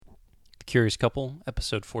Curious Couple,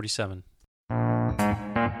 episode 47.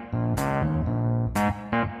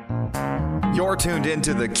 You're tuned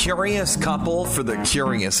into The Curious Couple for the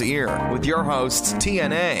Curious Ear with your hosts,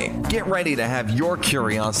 TNA. Get ready to have your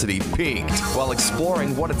curiosity piqued while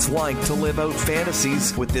exploring what it's like to live out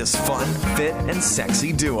fantasies with this fun, fit, and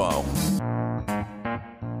sexy duo.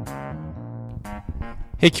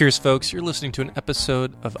 Hey, Curious folks, you're listening to an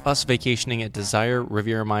episode of us vacationing at Desire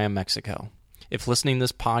Riviera Maya, Mexico. If listening to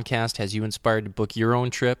this podcast has you inspired to book your own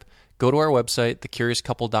trip, go to our website,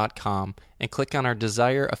 thecuriouscouple.com, and click on our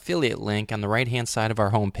Desire affiliate link on the right-hand side of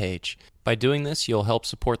our homepage. By doing this, you'll help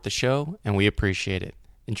support the show, and we appreciate it.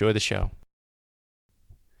 Enjoy the show.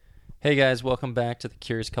 Hey guys, welcome back to the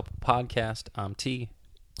Curious Couple podcast. I'm T.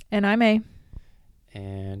 And I'm A.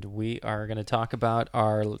 And we are going to talk about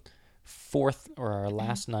our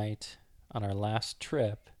last night on our last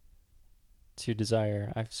trip to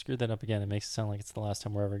Desire. I've screwed that up again. It makes it sound like it's the last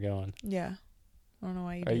time we're ever going. Yeah. I don't know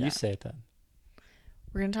why you Or do you that. say it then.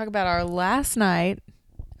 We're going to talk about our last night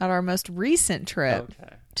at our most recent trip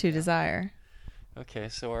to Desire. Okay,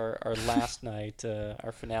 so our last night,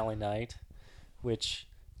 our finale night, which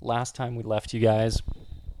last time we left you guys,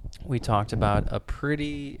 we talked about a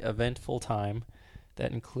pretty eventful time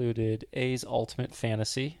that included A's ultimate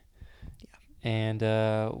fantasy. And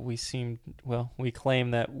we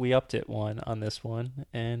claim that we upped it one on this one,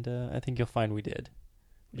 and I think you'll find we did.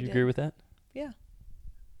 Do you agree with that? Yeah.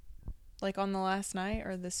 Like on the last night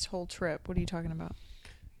or this whole trip? What are you talking about?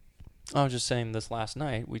 I was just saying this last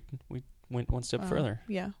night, we went one step further.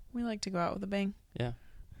 Yeah. We like to go out with a bang. Yeah.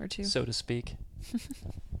 Or two. So to speak.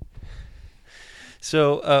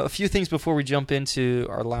 So a few things before we jump into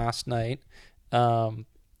our last night.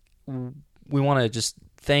 We want to just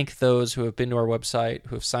thank those who have been to our website,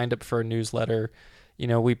 who have signed up for our newsletter. You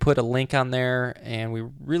know, we put a link on there, and we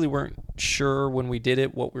really weren't sure when we did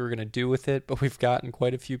it what we were going to do with it, but we've gotten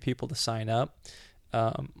quite a few people to sign up.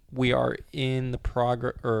 We are in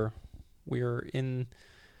the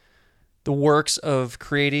works of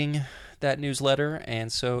creating that newsletter,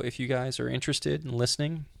 and so if you guys are interested in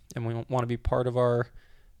listening and we want to be part of our,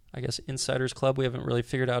 I guess, Insiders Club, we haven't really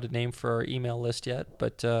figured out a name for our email list yet,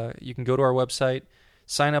 but you can go to our website,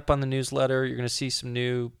 sign up on the newsletter. You're going to see some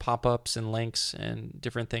new pop-ups and links and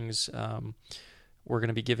different things. We're going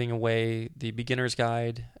to be giving away the beginner's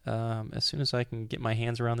guide. As soon as I can get my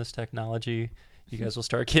hands around this technology, you guys will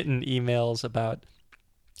start getting emails about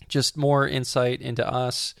just more insight into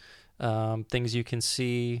us, things you can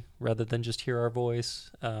see rather than just hear our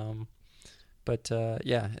voice. But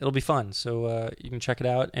it'll be fun. So you can check it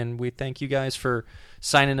out. And we thank you guys for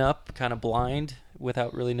signing up kind of blind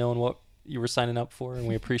without really knowing what you were signing up for. And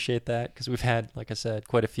we appreciate that because we've had, like I said,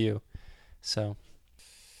 quite a few. So,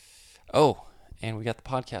 and we got the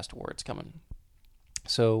podcast awards coming.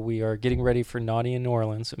 So we are getting ready for Naughty in New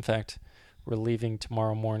Orleans. In fact, we're leaving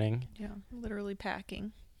tomorrow morning. Yeah, literally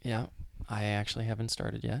packing. Yeah, I actually haven't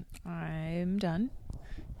started yet. I'm done.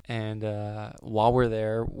 And while we're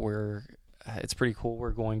there, it's pretty cool.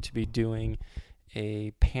 We're going to be doing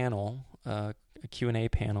a panel, a Q&A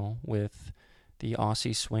panel with the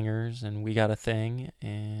Aussie Swingers, and We Got a Thing,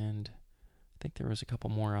 and I think there was a couple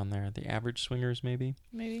more on there. The Average Swingers, maybe.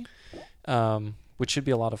 Which should be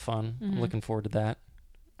a lot of fun. Mm-hmm. I'm looking forward to that.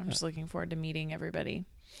 I'm just looking forward to meeting everybody.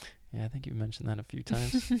 Yeah, I think you mentioned that a few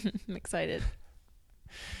times. I'm excited.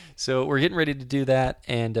 So we're getting ready to do that,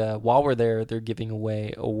 and while we're there, they're giving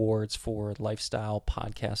away awards for Lifestyle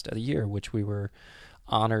Podcast of the Year, which we were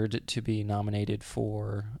honored to be nominated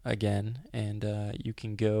for again. And you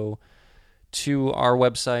can go to our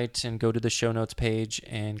website and go to the show notes page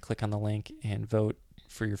and click on the link and vote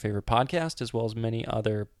for your favorite podcast, as well as many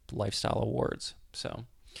other lifestyle awards. So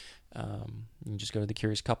you can just go to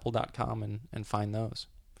thecuriouscouple.com and find those.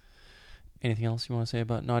 Anything else you want to say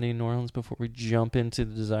about Naughty in New Orleans before we jump into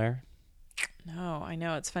the Desire? No, I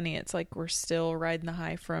know. It's funny. It's like we're still riding the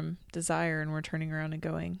high from Desire and we're turning around and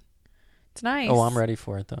going. It's nice. Oh, I'm ready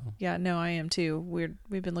for it, though. Yeah, no, I am, too. We've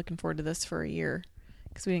been looking forward to this for a year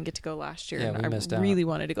because we didn't get to go last year. Yeah, and we missed out. I really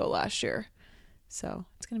wanted to go last year. So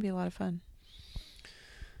it's going to be a lot of fun.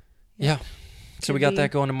 Yeah. So we got that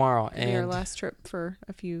going tomorrow. And our last trip for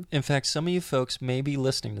a few. In fact, some of you folks may be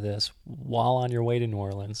listening to this while on your way to New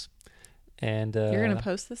Orleans. And you're going to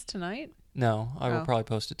post this tonight? No, I will probably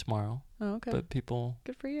post it tomorrow. Oh, okay. But people...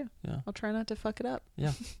 Good for you. Yeah. I'll try not to fuck it up.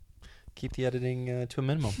 Yeah. Keep the editing to a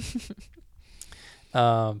minimum.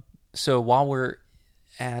 So while we're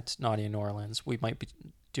at Naughty in New Orleans, we might be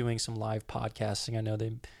doing some live podcasting. I know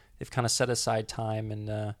they've kind of set aside time,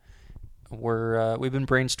 and we've been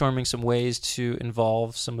brainstorming some ways to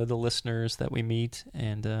involve some of the listeners that we meet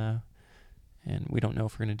and And we don't know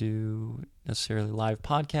if we're going to do necessarily live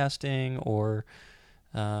podcasting or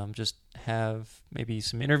just have maybe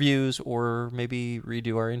some interviews or maybe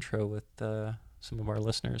redo our intro with some of our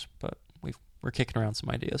listeners. But we're kicking around some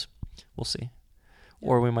ideas. We'll see. Yep.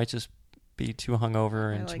 Or we might just be too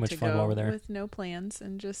hungover and too much fun while we're there. With no plans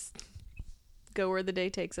and just go where the day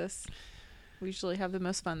takes us. We usually have the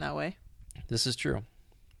most fun that way. This is true.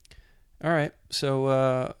 All right.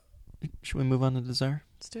 So should we move on to Desire?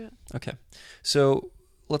 Let's do it. Okay. So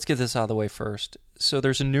let's get this out of the way first. So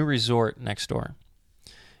there's a new resort next door.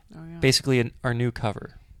 Oh, yeah. Basically our new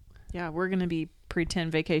cover. Yeah, we're going to be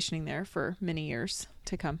pretend vacationing there for many years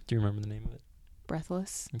to come. Do you remember the name of it?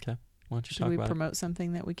 Breathless. Okay. Why don't you Should talk we about promote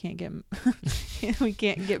something that we can't get we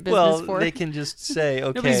can't get business well, for? They can just say,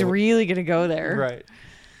 okay. Nobody's really going to go there. Right.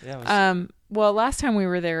 Yeah. Well, last time we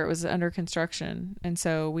were there, it was under construction, and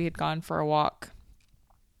so we had gone for a walk.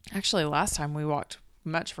 Actually, last time we walked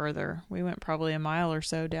much further. We went probably a mile or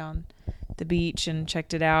so down the beach and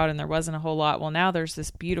checked it out, and there wasn't a whole lot. Well, now there's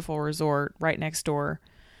this beautiful resort right next door,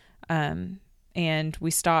 and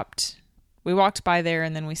we walked by there,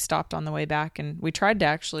 and then we stopped on the way back, and we tried to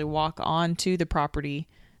actually walk on to the property.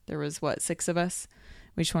 There was, 6 of us?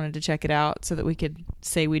 We just wanted to check it out so that we could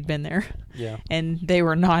say we'd been there. Yeah. And they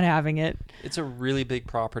were not having it. It's a really big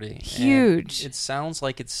property. Huge. It sounds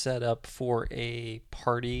like it's set up for a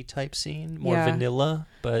party type scene, more vanilla.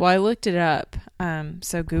 But well, I looked it up,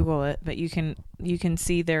 so Google it. But you can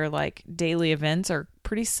see their daily events are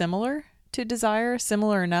pretty similar to Desire,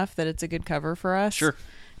 similar enough that it's a good cover for us. Sure.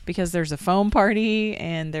 Because there's a foam party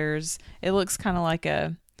and it looks kind of like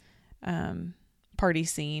a party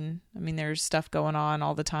scene. I mean, there's stuff going on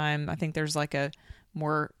all the time. I think there's a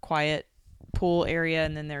more quiet pool area,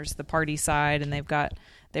 and then there's the party side, and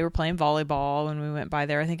they were playing volleyball when we went by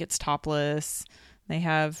there. I think it's topless. They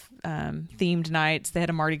have themed nights. They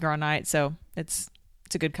had a Mardi Gras night, so it's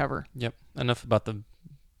a good cover. Yep. Enough about the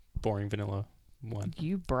boring vanilla one.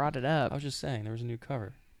 You brought it up. I was just saying there was a new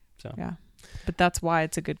cover. So yeah, but that's why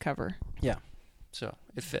it's a good cover. Yeah. So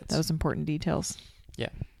it fits. Those important details. Yeah.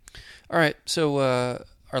 All right, so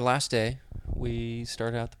our last day, we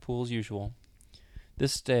started out the pool as usual.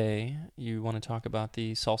 This day, you want to talk about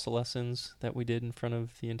the salsa lessons that we did in front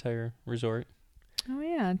of the entire resort? Oh,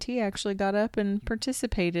 yeah. T actually got up and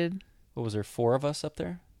participated. What was there, 4 of us up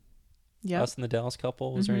there? Yeah. Us and the Dallas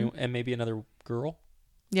couple? Was there any, and maybe another girl?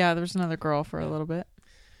 Yeah, there was another girl for a little bit.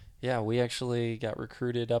 Yeah, we actually got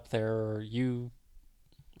recruited up there, or you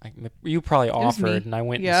probably offered, and I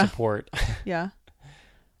went in support. Yeah.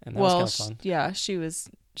 And that was kind of fun. Yeah, she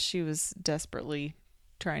was desperately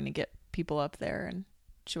trying to get people up there, and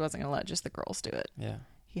she wasn't going to let just the girls do it. Yeah.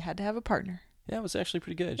 You had to have a partner. Yeah, it was actually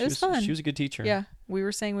pretty good. It was fun. She was a good teacher. Yeah. We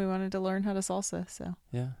were saying we wanted to learn how to salsa, so.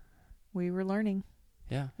 Yeah. We were learning.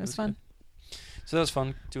 Yeah. It was fun. Good. So that was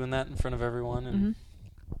fun doing that in front of everyone, and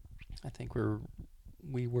I think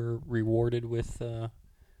we were rewarded with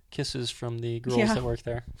kisses from the girls that work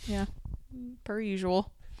there. Yeah. Per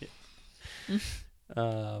usual. Yeah.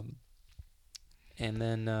 And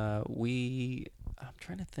then I'm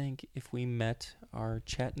trying to think if we met our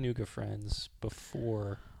Chattanooga friends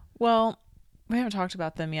before. Well, we haven't talked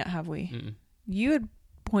about them yet, have we? Mm-mm. You had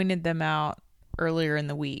pointed them out earlier in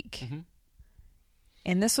the week. Mm-hmm.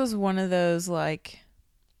 And this was one of those, I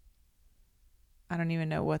don't even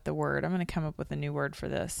know what the word, I'm going to come up with a new word for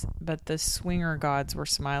this, but the swinger gods were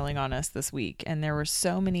smiling on us this week. And there were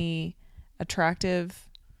so many attractive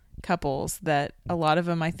couples that a lot of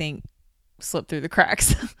them, I think, slipped through the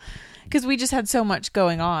cracks because we just had so much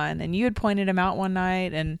going on. And you had pointed them out one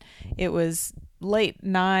night, and it was late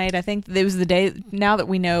night. I think it was the day, now that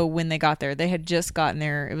we know when they got there, they had just gotten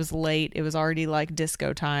there. It was late. It was already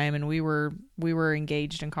disco time, and we were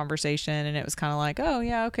engaged in conversation, and it was kind of oh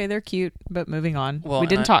yeah, okay, they're cute, but moving on. Well, we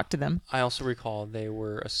didn't talk to them. I also recall they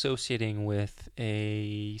were associating with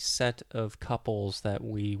a set of couples that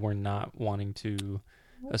we were not wanting to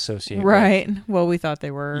associate right with. Well, we thought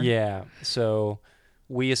they were. Yeah, so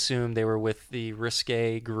we assumed they were with the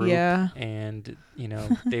risque group. Yeah. And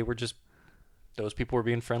they were just, those people were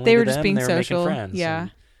being friendly. They were to just them, being they were social. making friends. Yeah.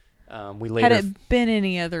 And, we later, had it been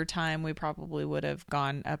any other time, we probably would have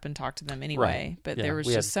gone up and talked to them anyway. Right. But Yeah, there was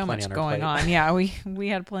we just had so plenty much on our going plate. on. Yeah, we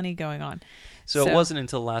had plenty going on. So it wasn't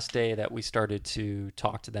until last day that we started to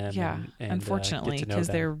talk to them. Yeah, and unfortunately, get to know because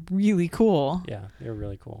them. they're really cool. Yeah, they're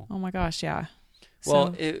really cool. Oh my gosh, yeah.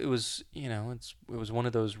 Well, it was, it was one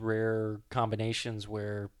of those rare combinations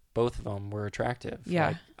where both of them were attractive.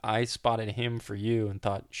 Yeah. I spotted him for you and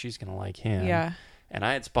thought she's going to like him. Yeah. And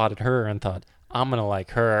I had spotted her and thought, I'm going to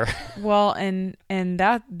like her. Well, and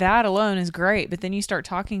that alone is great, but then you start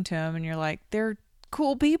talking to them and you're like, they're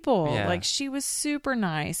cool people. Yeah. Like, she was super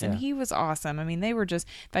nice, and Yeah. he was awesome. I mean, they were just,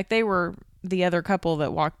 in fact, they were the other couple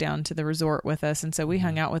that walked down to the resort with us, and so we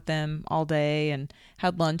hung out with them all day and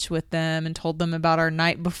had lunch with them and told them about our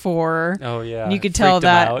night before. Oh yeah, And you could Freaked tell 'em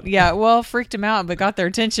that, out. yeah, well, freaked them out, but got their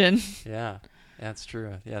attention. Yeah, that's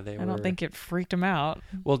true. Yeah, they were. I don't think it freaked them out.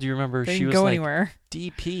 Well, do you remember They she didn't was go like anywhere.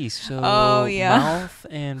 DP? So Oh, yeah. mouth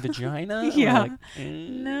and vagina. And Yeah. I'm like,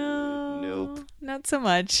 No, nope. not so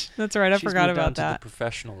much. That's right. I She's forgot moved about on to that. the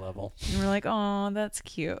professional level. And we're like, oh, that's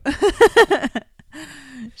cute.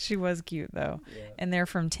 She was cute though, Yeah. and they're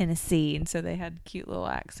from Tennessee, and so they had cute little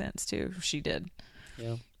accents too. She did.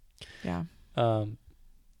 Yeah. Yeah.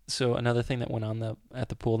 So another thing that went on at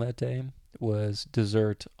the pool that day was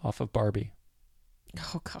dessert off of Barbie.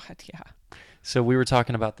 Oh God, yeah. So we were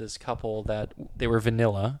talking about this couple that they were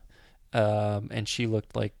vanilla, and she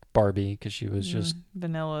looked like Barbie because she was just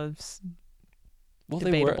vanilla's well.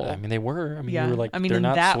 debatable. They were. I mean, they were. I mean, yeah. you were like, I mean, they're in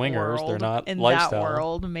not that swingers. world, They're not in lifestyle. that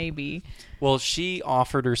world, maybe. Well, she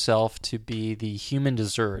offered herself to be the human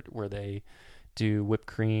dessert, where they do whipped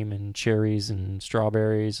cream and cherries and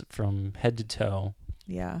strawberries from head to toe,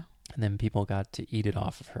 Yeah. and then people got to eat it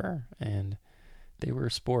off of her, and they were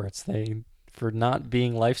sports. They, for not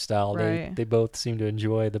being lifestyle, Right. they both seemed to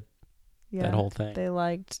enjoy Yeah. that whole thing. They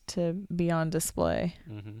liked to be on display,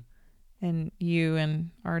 Mm-hmm. and you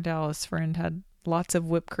and our Dallas friend had lots of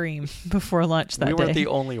whipped cream before lunch that We day. weren't the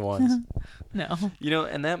only ones. No. You know,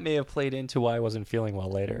 and that may have played into why I wasn't feeling well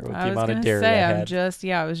later with I the was amount of gonna dairy say, I had.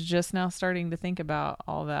 I was just now starting to think about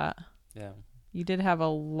all that. Yeah. You did have a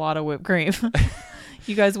lot of whipped cream.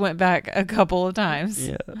 You guys went back a couple of times.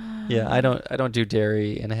 Yeah. Yeah, I don't do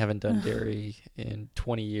dairy, and I haven't done dairy in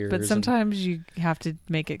 20 years. But and- sometimes you have to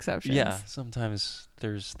make exceptions. yeah, sometimes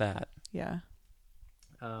there's that. Yeah.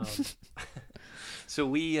 So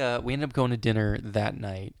we ended up going to dinner that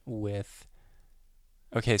night with.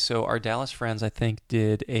 Okay, so our Dallas friends, I think,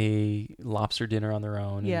 did a lobster dinner on their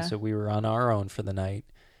own, Yeah. and so we were on our own for the night,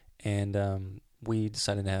 and we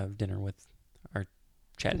decided to have dinner with our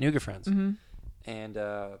Chattanooga friends, Mm-hmm. and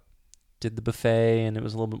did the buffet, and it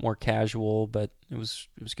was a little bit more casual, but it was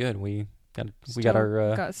good. We got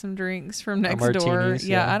our got some drinks from next door. martinis,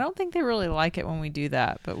 Yeah, yeah. I don't think they really like it when we do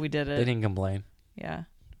that, but we did it. They didn't complain. Yeah.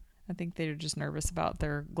 I think they're just nervous about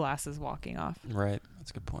their glasses walking off. Right,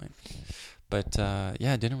 that's a good point. But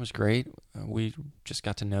yeah, dinner was great. We just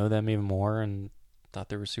got to know them even more and thought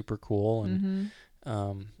they were super cool. And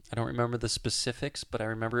Mm-hmm. I don't remember the specifics, but I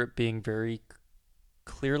remember it being very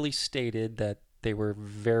clearly stated that they were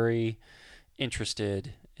very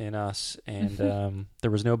interested in us, and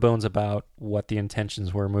there was no bones about what the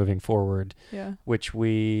intentions were moving forward, Yeah. which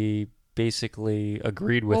we basically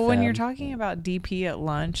agreed with Well, when them. you're talking about DP at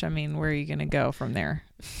lunch, I mean, where are you going to go from there?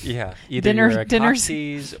 Yeah, either Dinner- you're at dinner's-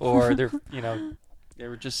 Coxie's or they're, they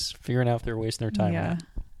were just figuring out if they're wasting their time. Yeah. or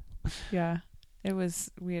not. Yeah. It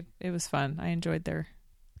was fun. I enjoyed their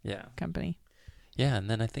Yeah. company. Yeah, and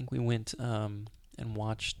then I think we went and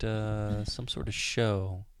watched some sort of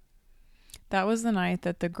show. That was the night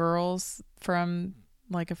that the girls from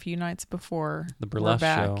like a few nights before The were burlesque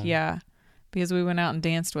back. show. Yeah. Because we went out and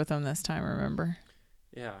danced with them this time, remember?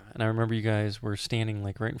 Yeah, and I remember you guys were standing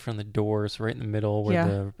like right in front of the doors, right in the middle, where Yeah.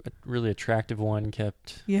 the really attractive one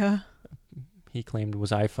kept. Yeah. He claimed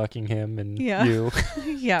was I fucking him, and Yeah. you.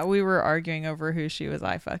 Yeah, we were arguing over who she was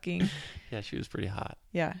fucking. Yeah, she was pretty hot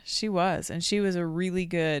Yeah, she was. And she was a really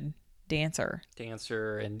good dancer.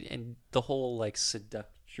 dancer, and the whole like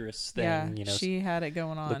seductress thing. Yeah, she had it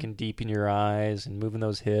going on. looking deep in your eyes and moving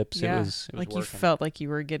those hips. Yeah, It was like working. you felt like you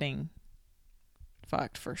were getting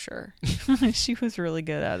fucked for sure. She was really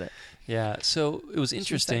good at it. Yeah, so it was She was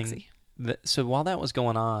interesting. sexy. So while that was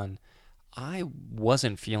going on, I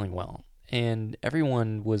wasn't feeling well, and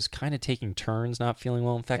everyone was kind of taking turns not feeling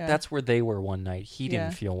well. In fact, Yeah. that's where they were one night. He Yeah.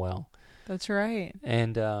 didn't feel well, That's right.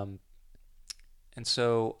 and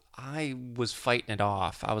so I was fighting it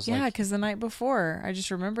off. I was Yeah, like, because the night before, I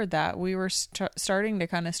just remembered that we were starting to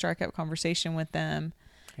kind of strike up conversation with them.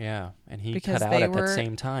 yeah, and he Because cut out they at that were-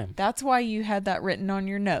 same time. That's why you had that written on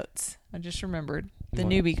your notes. I just remembered the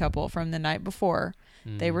What? newbie couple from the night before.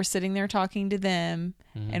 They were sitting there talking to them,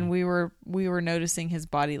 and we were noticing his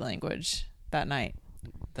body language that night.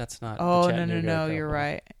 That's not. Oh, the no, Chattanooga you're couple.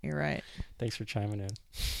 right. You're right. Thanks for chiming in.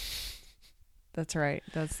 That's right.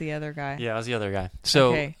 That's the other guy. Yeah, I was the other guy.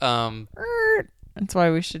 So, Okay. That's why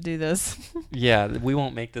we should do this. yeah, we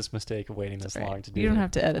won't make this mistake of waiting this long to do. You don't it.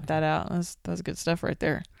 have to edit that out. That's good stuff right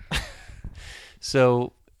there.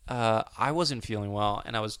 So I wasn't feeling well,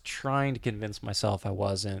 and I was trying to convince myself I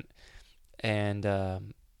wasn't. And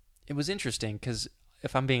it was interesting because,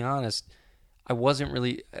 if I'm being honest, I wasn't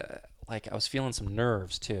really like I was feeling some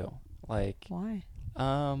nerves too. Like, why?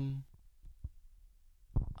 I'm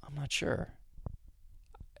not sure.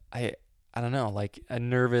 I don't know, like a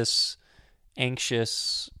nervous,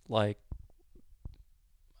 anxious, like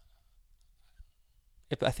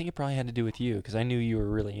I think it probably had to do with you because I knew you were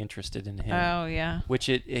really interested in him. Oh yeah. Which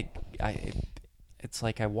it's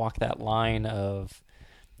like I walk that line of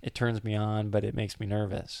it turns me on, but it makes me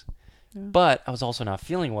nervous. Yeah. But I was also not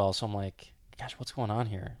feeling well, so I'm like, gosh, what's going on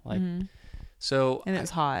here? Like, so and it was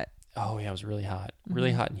hot. Oh yeah, it was really hot,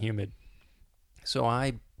 really hot and humid. So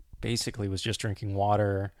I basically was just drinking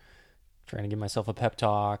water, trying to give myself a pep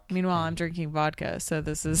talk. Meanwhile, I'm drinking vodka, so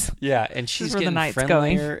this is and she's getting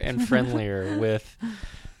friendlier and friendlier with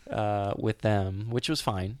them, which was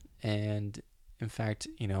fine. And in fact,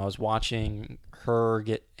 I was watching her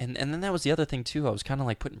get, and then that was the other thing too. I was kind of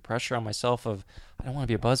like putting pressure on myself of I don't want to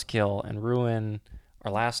be a buzzkill and ruin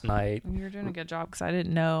our last night. You were doing a good job because I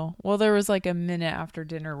didn't know. Well, there was like a minute after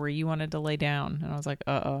dinner where you wanted to lay down, and I was like,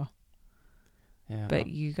 uh-oh. Yeah, but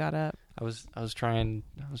you got up. I was trying.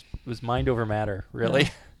 It was mind over matter, really. Yeah.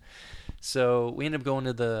 So we ended up going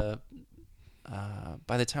to the.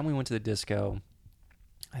 By the time we went to the disco,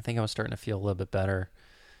 I think I was starting to feel a little bit better,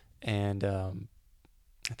 and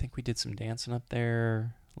I think we did some dancing up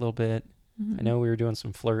there a little bit. Mm-hmm. I know we were doing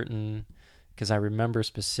some flirting because I remember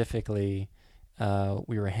specifically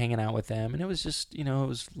we were hanging out with them, and it was just it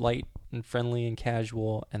was light and friendly and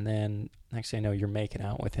casual. And then next thing I know, you're making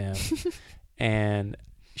out with him. And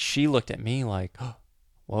she looked at me like, oh,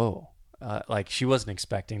 whoa, like she wasn't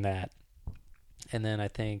expecting that. And then I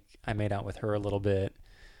think I made out with her a little bit.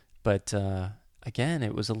 But again,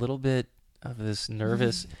 it was a little bit of this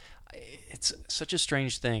nervous. It's such a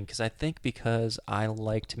strange thing because I think because I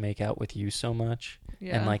like to make out with you so much.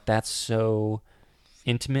 Yeah. And like that's so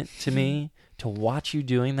intimate to me, to watch you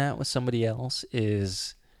doing that with somebody else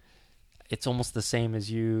it's almost the same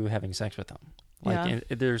as you having sex with them. Like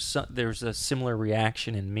there's a similar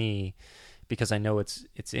reaction in me because I know it's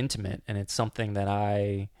intimate and it's something that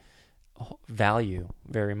I value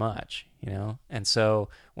very much, And so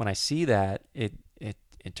when I see that, it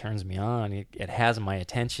turns me on. It has my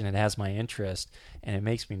attention. It has my interest, and it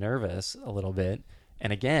makes me nervous a little bit.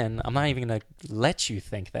 And again, I'm not even going to let you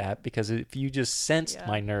think that because if you just sensed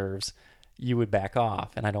my nerves, you would back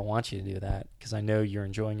off, and I don't want you to do that because I know you're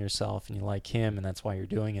enjoying yourself and you like him, and that's why you're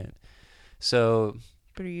doing it. So,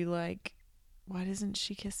 but are you like, why doesn't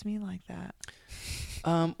she kiss me like that?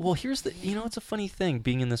 Well, here's the, it's a funny thing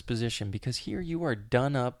being in this position because here you are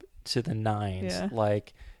done up to the nines,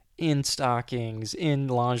 like in stockings, in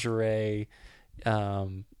lingerie,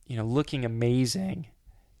 looking amazing,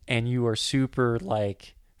 and you are super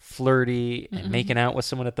like flirty and making out with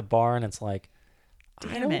someone at the bar, and it's like,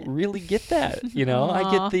 I don't really get that,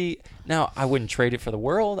 I get now I wouldn't trade it for the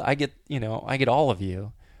world. I get all of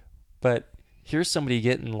you. But here's somebody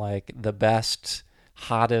getting like the best,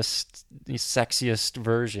 hottest, sexiest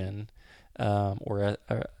version, or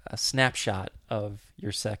a snapshot of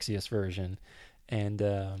your sexiest version, and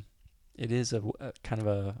it is a kind of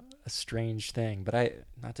a strange thing. But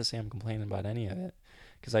not to say I'm complaining about any of it,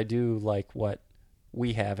 because I do like what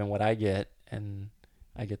we have and what I get, and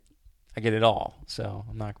I get it all. So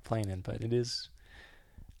I'm not complaining, but it is.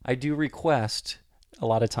 I do request a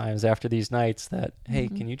lot of times after these nights that, hey,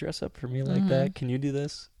 can you dress up for me like that? Can you do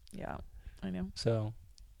this? Yeah, I know. So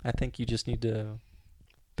I think you just need to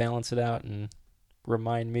balance it out and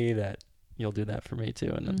remind me that you'll do that for me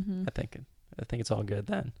too. And then I think it's all good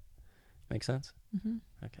then. Make sense? Mm-hmm.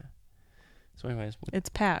 Okay. So anyways. It's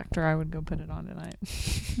packed, or I would go put it on tonight.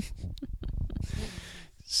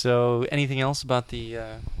 So anything else about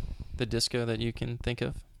the disco that you can think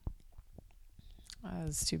of? I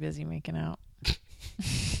was too busy making out.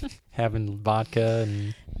 Having vodka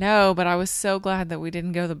and... No, but I was so glad that we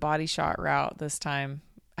didn't go the body shot route this time.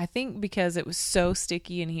 I think because it was so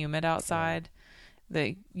sticky and humid outside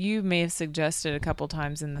that you may have suggested a couple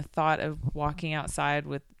times, and the thought of walking outside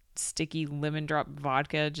with sticky lemon drop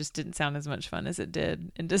vodka just didn't sound as much fun as it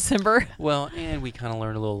did in December. Well, and we kind of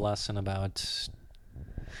learned a little lesson about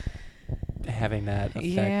having that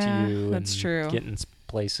affect you. That's true. Getting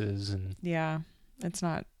places and... Yeah, it's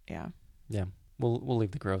not... Yeah. Yeah. We'll leave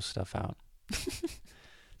the gross stuff out.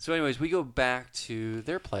 So anyways, we go back to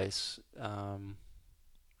their place,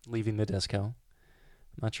 leaving the disco.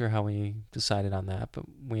 I'm not sure how we decided on that, but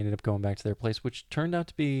we ended up going back to their place, which turned out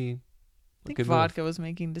to be I think vodka was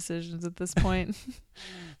making decisions at this point.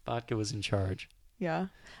 Vodka was in charge. Yeah.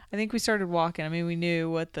 I think we started walking. I mean, we knew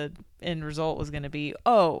what the end result was going to be.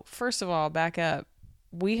 Oh, first of all, back up.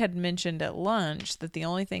 We had mentioned at lunch that the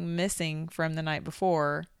only thing missing from the night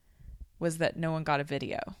before was that no one got a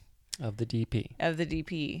video. of the DP.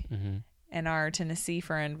 Mm-hmm. And our Tennessee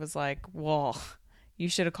friend was like, well, you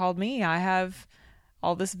should have called me. I have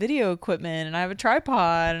all this video equipment and I have a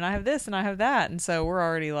tripod and I have this and I have that. And so we're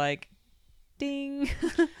already like, ding.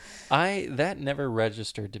 That never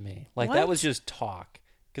registered to me. Like, what? That was just talk.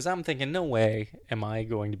 Because I'm thinking, no way am I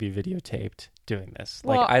going to be videotaped doing this.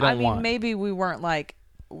 Well, like, I mean, maybe we weren't like,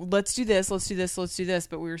 let's do this, let's do this, let's do this.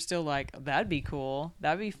 But we were still like, that'd be cool.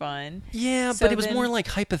 That'd be fun. Yeah, so but it was more like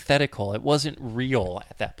hypothetical. It wasn't real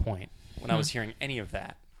at that point when I was hearing any of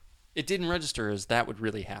that. It didn't register as that would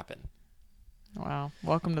really happen. Wow.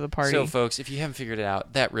 Welcome to the party. So, folks, if you haven't figured it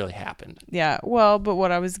out, that really happened. Yeah. Well, but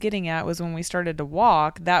what I was getting at was when we started to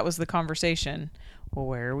walk, that was the conversation. Well,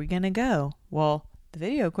 where are we going to go? Well, the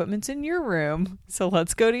video equipment's in your room, so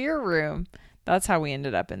let's go to your room. That's how we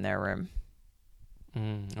ended up in their room.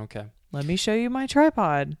 Okay. Let me show you my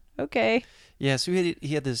tripod. Okay. Yeah, so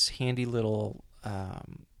he had this handy little,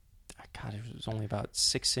 God, it was only about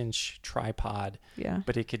 6-inch tripod. Yeah.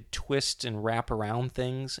 But it could twist and wrap around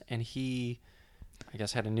things, and he, I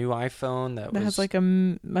guess, had a new iPhone that has like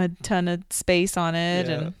a ton of space on it.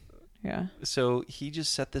 Yeah. And yeah. So he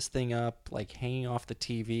just set this thing up, like, hanging off the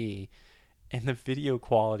TV, and the video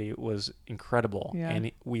quality was incredible. Yeah.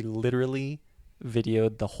 And we literally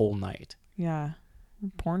videoed the whole night. Yeah.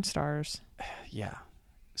 Porn stars. Yeah.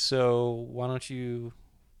 So why don't you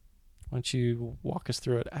walk us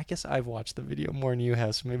through it? I guess I've watched the video more than you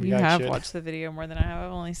have, so maybe you I have should. watched the video more than I have.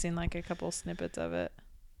 I've only seen like a couple snippets of it.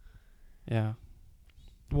 Yeah.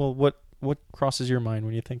 Well, what crosses your mind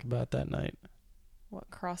when you think about that night? What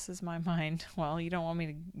crosses my mind? Well, you don't want me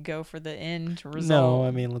to go for the end result. No,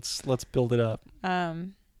 I mean let's build it up. I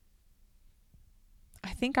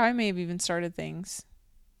think I may have even started things.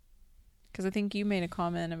 Because I think you made a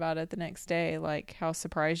comment about it the next day, like how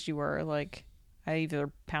surprised you were. Like I either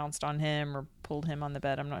pounced on him or pulled him on the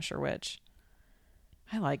bed. I'm not sure which.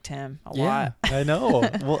 I liked him a lot. I know.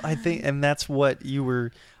 Well, I think, and that's what you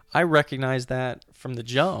were. I recognized that from the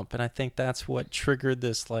jump, and I think that's what triggered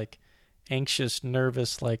this like anxious,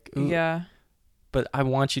 nervous, like, ooh, yeah. But I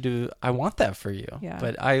want that for you. Yeah.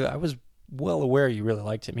 But I was well aware you really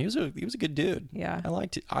liked him. He was a good dude. Yeah. I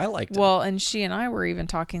liked him. Well, and she and I were even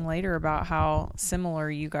talking later about how similar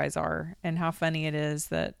you guys are and how funny it is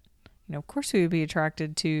that, you know, of course we would be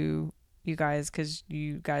attracted to you guys because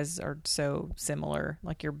you guys are so similar,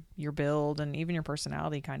 like your build and even your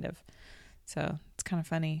personality kind of. So it's kind of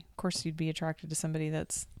funny. Of course you'd be attracted to somebody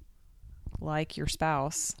that's like your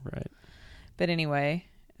spouse. Right. But anyway,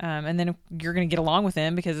 and then you're going to get along with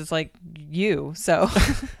him because it's like you. So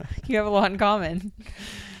you have a lot in common.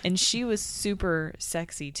 And she was super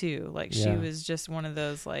sexy too. Like she was just one of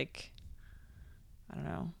those like, I don't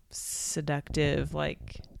know, seductive,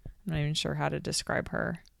 like I'm not even sure how to describe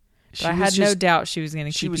her. But I had no doubt she was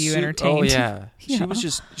going to keep you entertained. Oh yeah.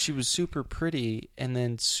 She was super pretty and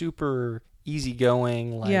then super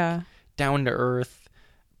easygoing, like down to earth,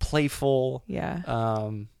 playful. Yeah.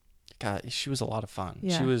 God, she was a lot of fun.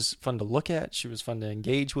 Yeah. She was fun to look at. She was fun to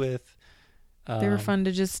engage with. They were fun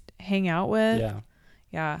to just hang out with. Yeah.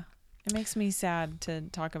 Yeah. It makes me sad to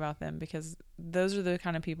talk about them because those are the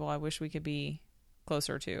kind of people I wish we could be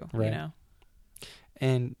closer to, right. You know?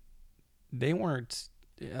 And they weren't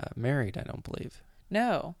married, I don't believe.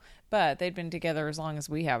 No, but they'd been together as long as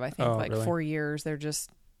we have. I think really? 4 years. They're just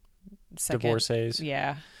divorcees.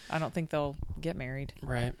 Yeah. I don't think they'll get married.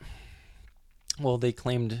 Right. Well, they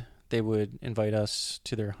claimed they would invite us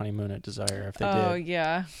to their honeymoon at Desire if they did. Oh,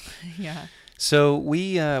 yeah. Yeah. So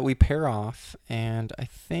we pair off, and I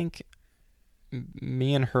think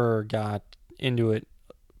me and her got into it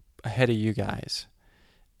ahead of you guys.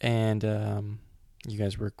 And you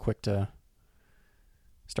guys were quick to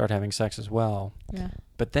start having sex as well. Yeah.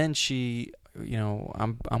 But then she, you know,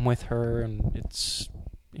 I'm with her, and it's,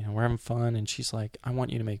 you know, we're having fun, and she's like, I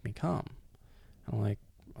want you to make me come. I'm like,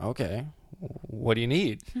 okay, what do you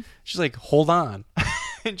need? She's like, hold on.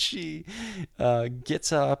 And she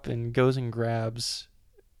gets up and goes and grabs,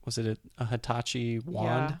 was it a Hitachi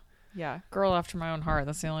wand? Yeah. Girl after my own heart.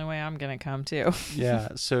 That's the only way I'm going to come too. Yeah.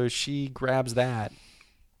 So she grabs that,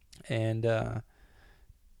 and I'm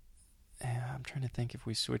trying to think if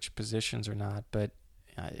we switched positions or not, but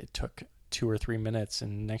it took 2 or 3 minutes,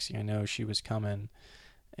 and next thing I know, she was coming,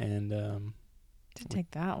 and didn't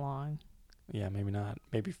take that long. Yeah, maybe not.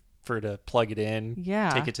 Maybe for her to plug it in,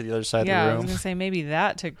 take it to the other side of the room. Yeah, I was going to say maybe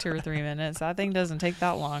that took 2 or 3 minutes. That thing doesn't take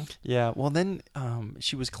that long. Yeah, well then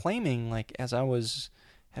she was claiming, like, as I was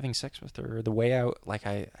having sex with her, the way out, like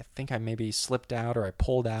I think I maybe slipped out or I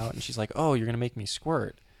pulled out, and she's like, oh, you're going to make me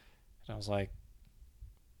squirt. And I was like,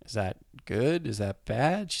 is that good? Is that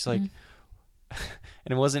bad? She's like,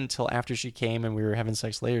 And it wasn't until after she came and we were having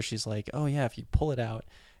sex later, she's like, oh yeah, if you pull it out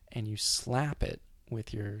and you slap it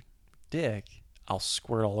with your dick, I'll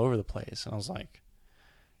squirt all over the place. And I was like,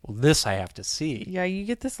 well, this I have to see. Yeah, you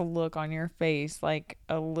get this look on your face like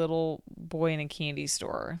a little boy in a candy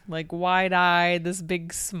store. Like wide-eyed, this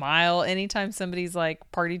big smile. Anytime somebody's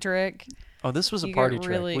like party trick. Oh, this was a party trick.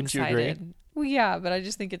 Really Wouldn't excited. you agree? Well, yeah, but I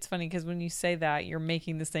just think it's funny because when you say that, you're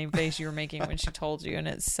making the same face you were making when she told you, and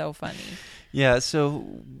it's so funny. Yeah, so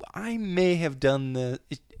I may have done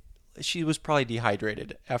she was probably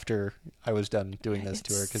dehydrated after I was done doing this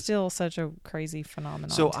to her. It's still such a crazy phenomenon.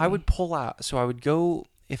 So I would pull out. So I would go,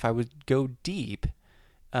 if I would go deep,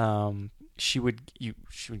 she would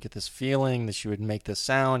get this feeling that she would make this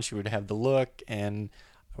sound. She would have the look, and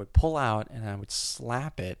I would pull out and I would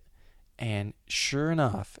slap it. And sure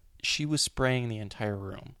enough, she was spraying the entire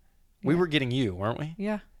room. Yeah. We were getting you, weren't we?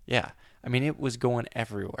 Yeah. Yeah. I mean, it was going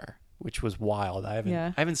everywhere, which was wild. I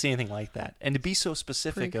haven't seen anything like that. And to be so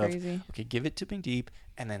specific of, okay, give it to me deep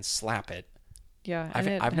and then slap it. Yeah.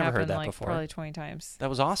 I've never heard that like before. Probably 20 times.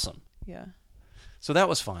 That was awesome. Yeah. So that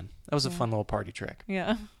was fun. That was a fun little party trick.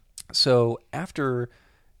 Yeah. So after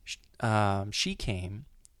she came,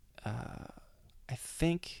 I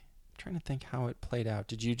think, I'm trying to think how it played out.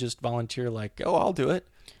 Did you just volunteer like, oh, I'll do it?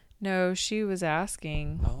 No, she was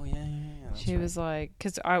asking. Oh, yeah. She was like,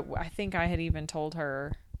 because I think I had even told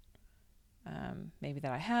her maybe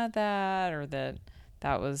that I had that, or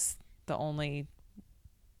that was the only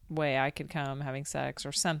way I could come having sex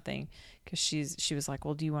or something, because she was like,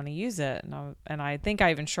 well, do you want to use it? And I think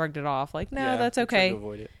I even shrugged it off, like, no, that's okay. To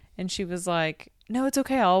avoid it. And she was like, no, it's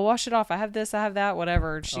okay, I'll wash it off, I have this, I have that,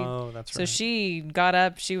 whatever. That's right. So she got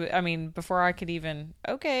up, before I could even,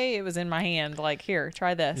 okay, it was in my hand, like, here,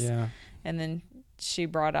 try this. Yeah. And then she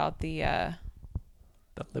brought out the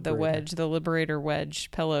Liberator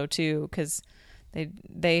wedge pillow too, because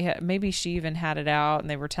maybe she even had it out and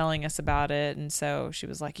they were telling us about it, and so she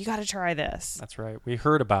was like, you got to try this. That's right, we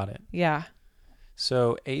heard about it. Yeah.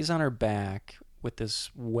 So A's on her back with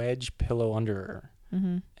this wedge pillow under her,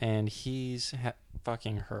 and he's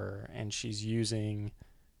fucking her, and she's using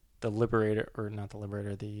the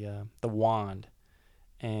wand,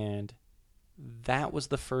 and that was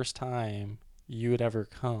the first time you had ever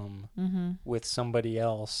come with somebody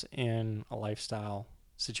else in a lifestyle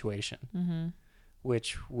situation,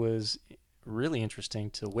 which was really interesting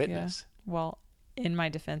to witness. Yeah. Well, in my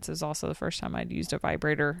defense, it was also the first time I'd used a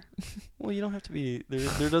vibrator. Well, you don't have to be,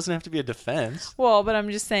 there doesn't have to be a defense. Well, but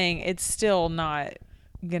I'm just saying, it's still not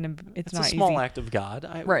gonna, it's not a small easy. act of God.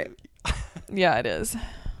 Right. Yeah, it is.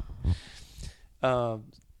 Well,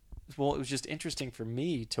 it was just interesting for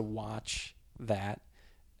me to watch that.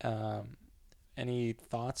 Any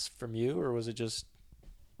thoughts from you, or was it just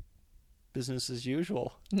business as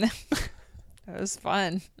usual? It was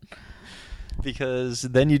fun. Because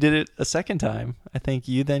then you did it a second time. I think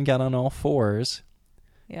you then got on all fours.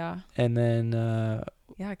 Yeah. And then...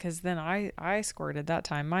 yeah, because then I squirted that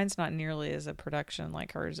time. Mine's not nearly as a production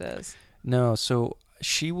like hers is. No, so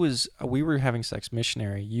we were having sex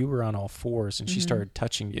missionary. You were on all fours, and she started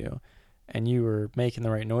touching you. And you were making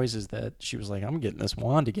the right noises that she was like, I'm getting this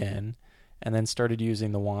wand again. And then started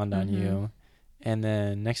using the wand on you. And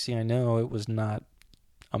then next thing I know, it was not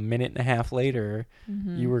a minute and a half later,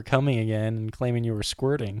 you were coming again and claiming you were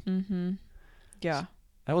squirting. Yeah. So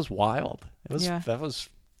that was wild. That was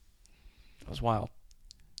wild.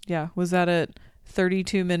 Yeah. Was that at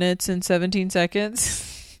 32 minutes and 17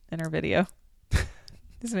 seconds in our video?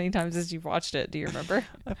 As many times as you've watched it, do you remember?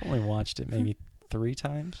 I've only watched it maybe 3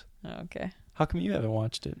 times. Oh, okay. How come you haven't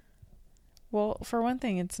watched it? Well, for one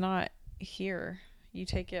thing, it's not here. You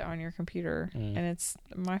take it on your computer, and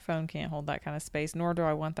my phone can't hold that kind of space, nor do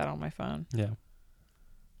I want that on my phone. Yeah.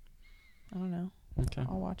 I don't know. Okay.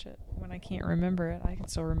 I'll watch it. When I can't remember it, I can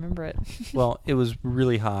still remember it. Well, it was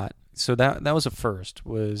really hot. So that was a first,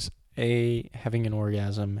 was having an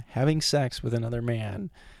orgasm, having sex with another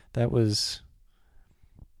man. That was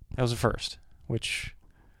a first, which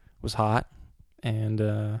was hot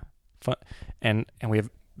and fun, and we have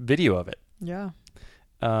video of it. Yeah.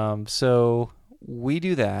 So we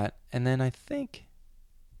do that, and then I think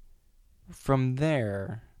from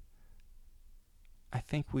there,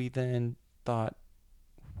 we then thought,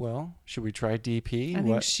 well, should we try DP? I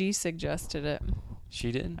think she suggested it.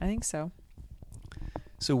 She did? I think so.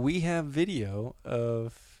 So we have video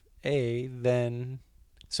of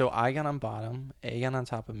so I got on bottom, A got on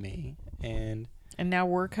top of me, and now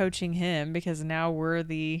we're coaching him, because now we're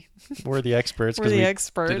the experts. We're the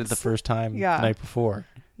experts. Did it the first time the night before.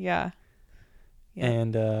 Yeah.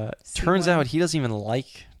 And turns out he doesn't even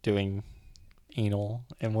like doing anal,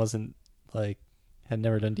 and wasn't like had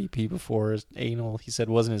never done DP before. Anal, he said,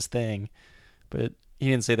 wasn't his thing, but he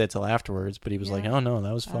didn't say that till afterwards. But he was like, "Oh no,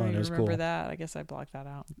 that was fun. It was cool." I remember that. I guess I blocked that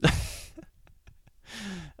out.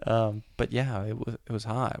 But yeah, it was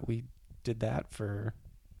hot. We did that for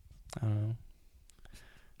I don't know,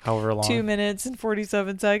 however long. 2 minutes and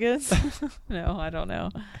 47 seconds. No, I don't know.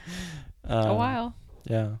 A while.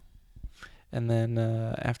 Yeah. And then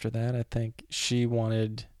after that, I think she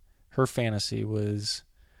wanted, her fantasy was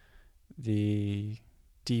the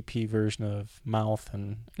DP version of mouth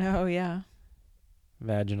and Oh, yeah.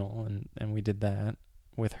 vaginal, and we did that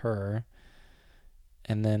with her.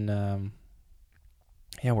 And then,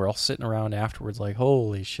 yeah, we're all sitting around afterwards like,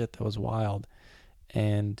 holy shit, that was wild.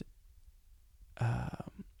 And,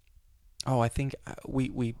 I think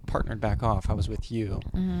we partnered back off. I was with you.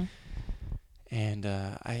 Mm-hmm. And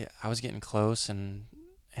I was getting close, and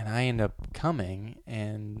I ended up coming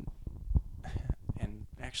and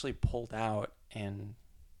actually pulled out and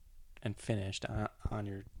finished on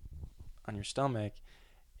your stomach.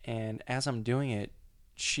 And as I'm doing it,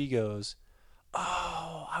 she goes,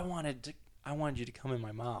 "Oh, I wanted you to come in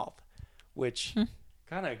my mouth," which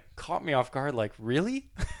kind of caught me off guard. Like, really?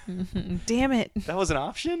 Damn it! That was an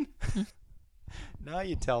option? Now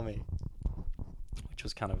you tell me. Which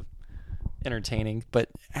was kind of entertaining. But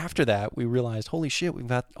after that, we realized, holy shit, we've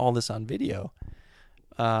got all this on video.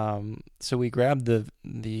 So we grabbed the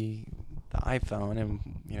iPhone,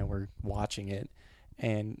 and we're watching it,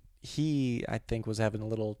 and he, I think, was having a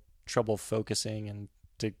little trouble focusing and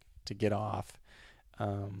to get off.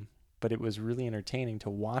 But it was really entertaining to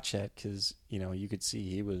watch it because you could see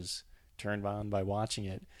he was turned on by watching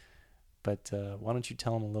it. But why don't you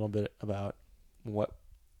tell him a little bit about what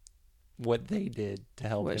they did to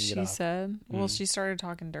help him get off? What she said? Well, she started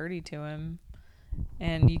talking dirty to him,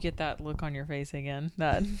 and you get that look on your face again.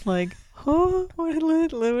 That, like, oh, what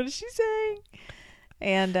is she saying?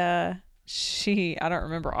 And I don't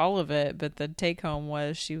remember all of it, but the take home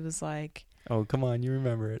was she was like... Oh, come on, you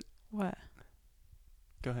remember it. What?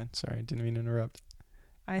 Go ahead. Sorry, I didn't mean to interrupt.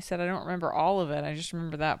 I said I don't remember all of it. I just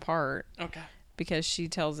remember that part. Okay. Because she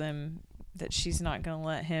tells him that she's not going to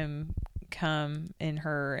let him come in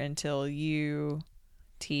her until you,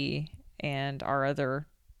 T, and our other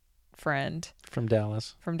friend from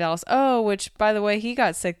Dallas. Oh, which, by the way, he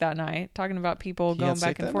got sick that night. Talking about people going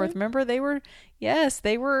back and forth. Night? Remember, they were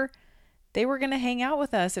going to hang out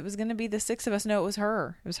with us. It was going to be the 6 of us. No, it was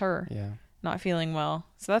her. Yeah. Not feeling well.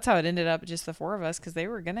 So that's how it ended up, just the 4 of us, because they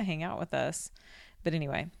were going to hang out with us. But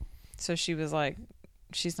anyway, so she was like,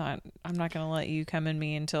 I'm not going to let you come in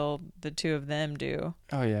me until the 2 of them do.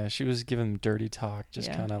 Oh, yeah. She was giving dirty talk,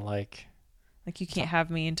 just kind of like you can't have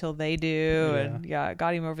me until they do. Yeah. And yeah, it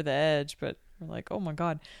got him over the edge. But we're like, oh my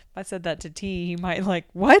God, if I said that to T, he might like,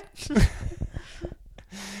 what?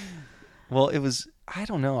 Well, it was, I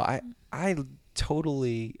don't know. I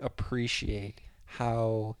totally appreciate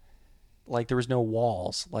how, like, there was no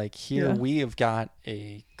walls. Like, here we have got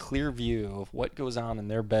a clear view of what goes on in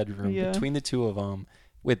their bedroom between the 2 of them,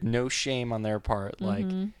 with no shame on their part. Like,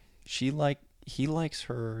 he likes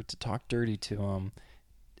her to talk dirty to him,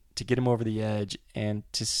 to get him over the edge, and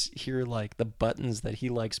to hear, like, the buttons that he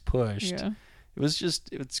likes pushed. Yeah.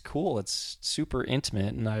 It's cool. It's super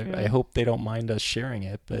intimate, and I hope they don't mind us sharing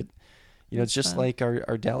it. But, it's just fun. Like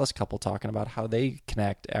our Dallas couple talking about how they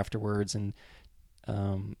connect afterwards, and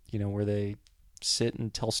where they sit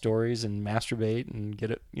and tell stories and masturbate and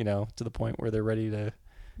get it, to the point where they're ready to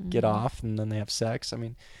get off, and then they have sex. I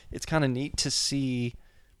mean, it's kind of neat to see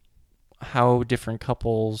how different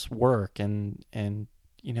couples work, and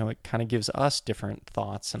it kind of gives us different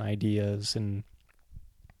thoughts and ideas and,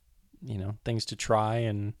 things to try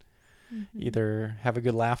and either have a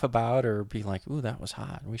good laugh about or be like, ooh, that was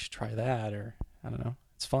hot, we should try that, or I don't know.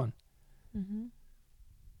 It's fun. Mm-hmm.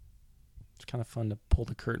 It's kind of fun to pull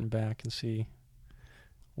the curtain back and see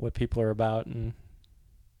what people are about. And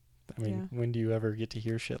I mean, when do you ever get to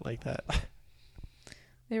hear shit like that?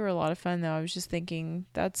 They were a lot of fun, though. I was just thinking,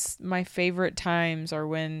 that's my favorite times are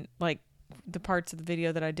when, like, the parts of the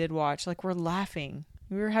video that I did watch, like, we're laughing.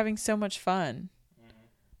 We were having so much fun. Mm-hmm.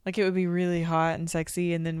 Like, it would be really hot and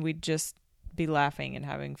sexy, and then we'd just be laughing and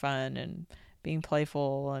having fun and being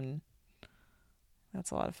playful, and that's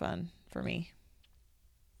a lot of fun for me.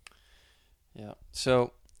 Yeah.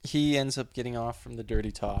 So he ends up getting off from the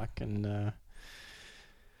dirty talk, and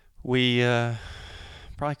we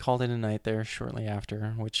probably called it a night there shortly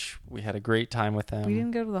after, which we had a great time with them. We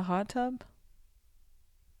didn't go to the hot tub?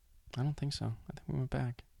 I don't think so. I think we went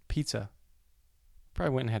back. Pizza.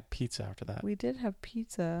 Probably went and had pizza after that. We did have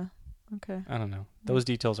pizza. Okay. I don't know. Those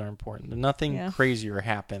details are important. Nothing crazier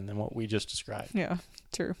happened than what we just described. Yeah,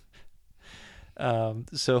 true.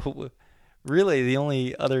 So really the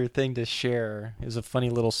only other thing to share is a funny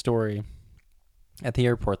little story at the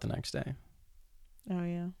airport the next day. Oh,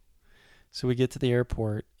 yeah. So we get to the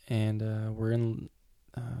airport and we're in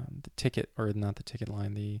the ticket, or not the ticket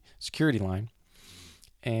line, the security line.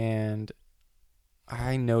 And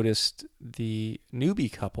I noticed the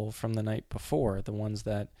newbie couple from the night before, the ones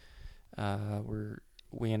that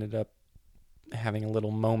we ended up having a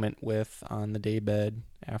little moment with on the daybed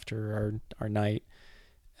after our night,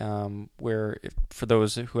 where for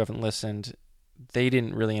those who haven't listened, they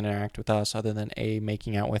didn't really interact with us other than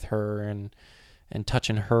making out with her and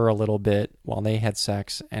touching her a little bit while they had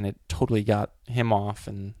sex, and it totally got him off,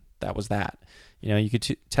 and that was that. You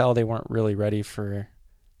could tell they weren't really ready for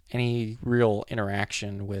any real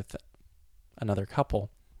interaction with another couple.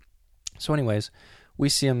 So anyways, we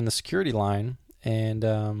see them in the security line, and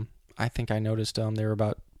I think I noticed there were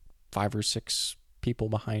about 5 or 6 people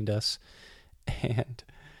behind us, and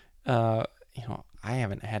I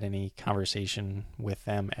haven't had any conversation with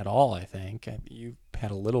them at all. I think you've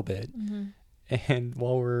had a little bit. Mm-hmm. And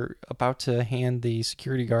while we're about to hand the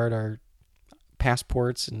security guard our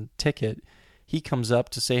passports and ticket, he comes up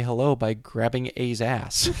to say hello by grabbing A's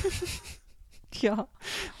ass. Yeah.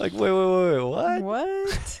 Like, wait, what?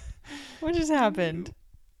 What? What just happened?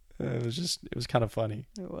 It was kind of funny.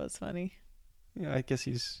 It was funny. Yeah, I guess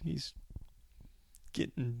he's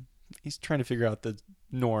trying to figure out the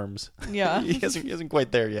norms. Yeah. he isn't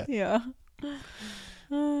quite there yet. Yeah.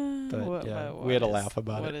 But we had a laugh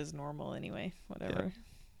about it. What is normal anyway? Whatever. Yeah.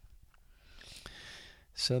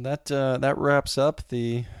 So that wraps up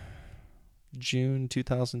the June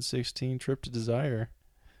 2016 trip to Desire.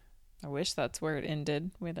 I wish that's where it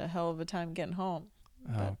ended. We had a hell of a time getting home.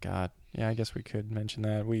 Oh, God. Yeah, I guess we could mention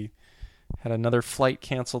that. We had another flight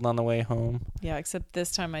canceled on the way home. Yeah, except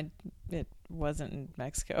this time it wasn't in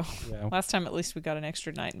Mexico. Yeah. Last time, at least, we got an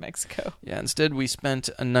extra night in Mexico. Yeah, instead we spent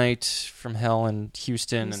a night from hell in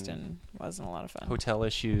Houston. Houston wasn't a lot of fun. Hotel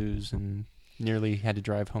issues, and nearly had to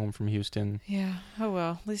drive home from Houston. Yeah. Oh,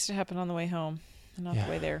 well. At least it happened on the way home and not the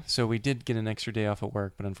way there. So we did get an extra day off at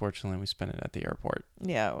work, but unfortunately we spent it at the airport.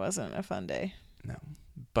 Yeah, it wasn't a fun day. No,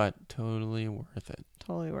 but totally worth it.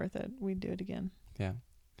 Totally worth it. We'd do it again. Yeah.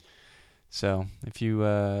 So if you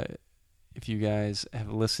guys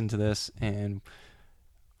have listened to this and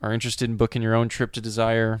are interested in booking your own trip to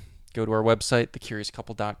Desire, go to our website,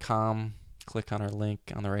 thecuriouscouple.com, click on our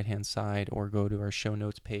link on the right-hand side, or go to our show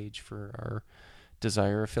notes page for our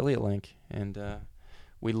Desire affiliate link. And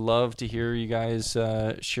we love to hear you guys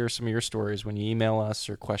share some of your stories when you email us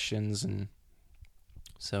or questions. And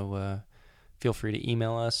so feel free to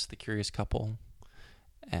email us, thecuriouscouple,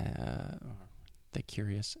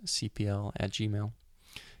 thecuriouscpl@gmail.com.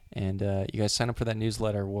 And you guys sign up for that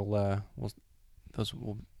newsletter. We'll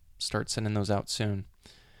start sending those out soon.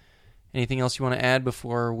 Anything else you want to add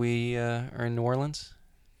before we are in New Orleans?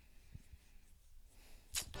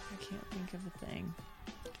 I can't think of a thing.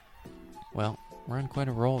 Well, we're on quite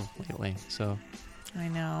a roll lately, so I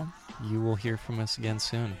know. You will hear from us again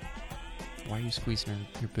soon. Why are you squeezing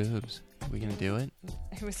your boobs? Are we going to do it?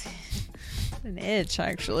 It was an itch,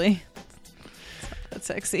 actually. That's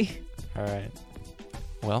sexy. All right.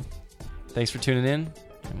 Well, thanks for tuning in,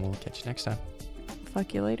 and we'll catch you next time.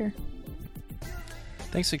 Fuck you later.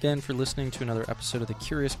 Thanks again for listening to another episode of the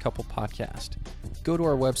Curious Couple Podcast. Go to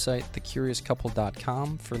our website,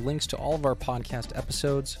 thecuriouscouple.com, for links to all of our podcast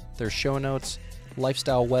episodes, their show notes,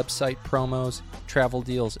 lifestyle website promos, travel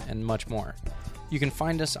deals, and much more. You can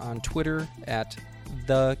find us on Twitter at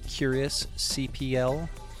thecuriouscpl,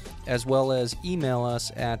 as well as email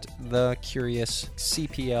us at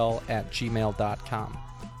thecuriouscpl@gmail.com.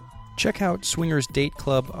 Check out Swingers Date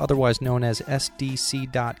Club, otherwise known as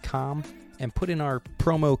SDC.com, and put in our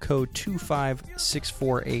promo code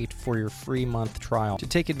 25648 for your free month trial. To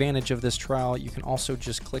take advantage of this trial, you can also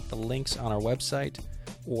just click the links on our website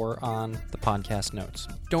or on the podcast notes.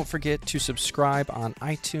 Don't forget to subscribe on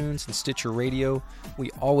iTunes and Stitcher Radio. We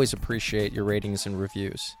always appreciate your ratings and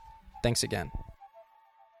reviews. Thanks again.